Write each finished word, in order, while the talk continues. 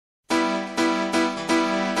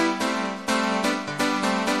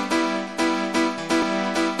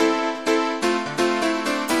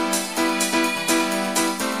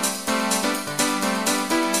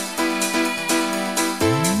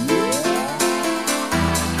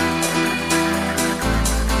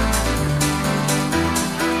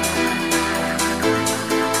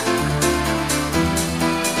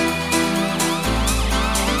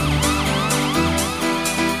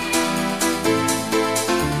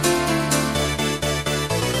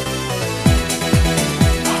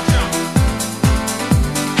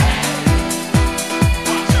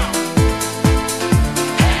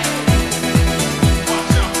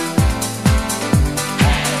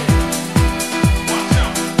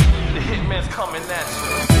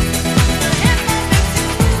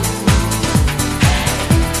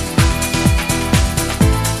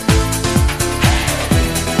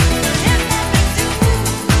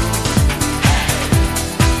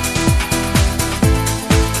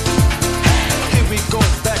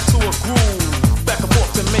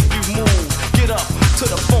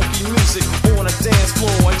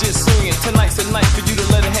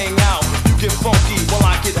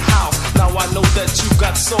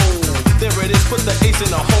Put the ace in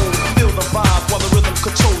the hole, feel the vibe while the rhythm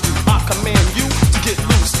controls you. I command you to get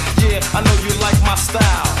loose. Yeah, I know you like my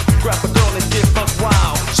style. Grab a girl and get buck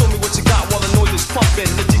wild. Show me what you got while the noise is pumping.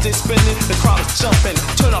 The DJ spinning, the crowd is jumping.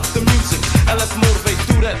 Turn up the music and let's motivate.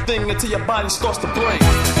 Do that thing until your body starts to break.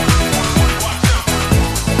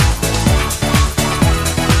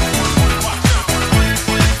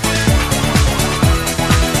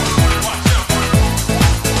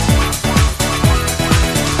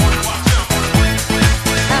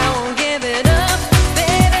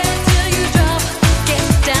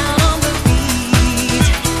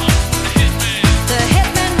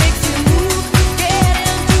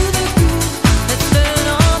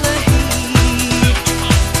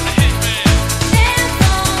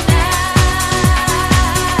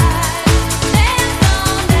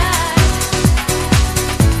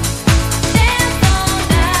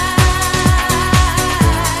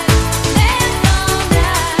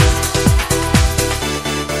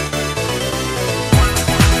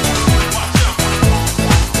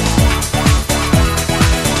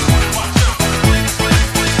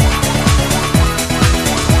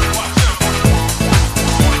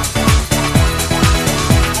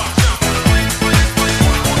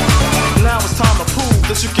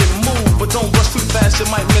 You can move, but don't rush too fast, you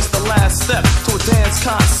might miss the last step to a dance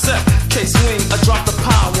concept. K-swing, I drop the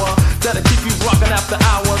power that'll keep you rocking after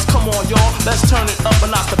hours. Come on, y'all, let's turn it up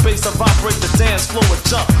and knock the bass and vibrate the dance floor and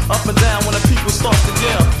jump up and down when the people start to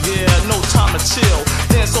yell. Yeah, no time to chill.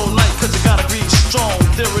 Dance all night, cause you gotta be strong.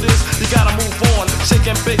 There it is, you gotta move on. Shake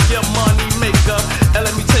and bake your money maker. And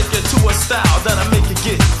let me take you to a style that'll make you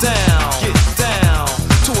get down.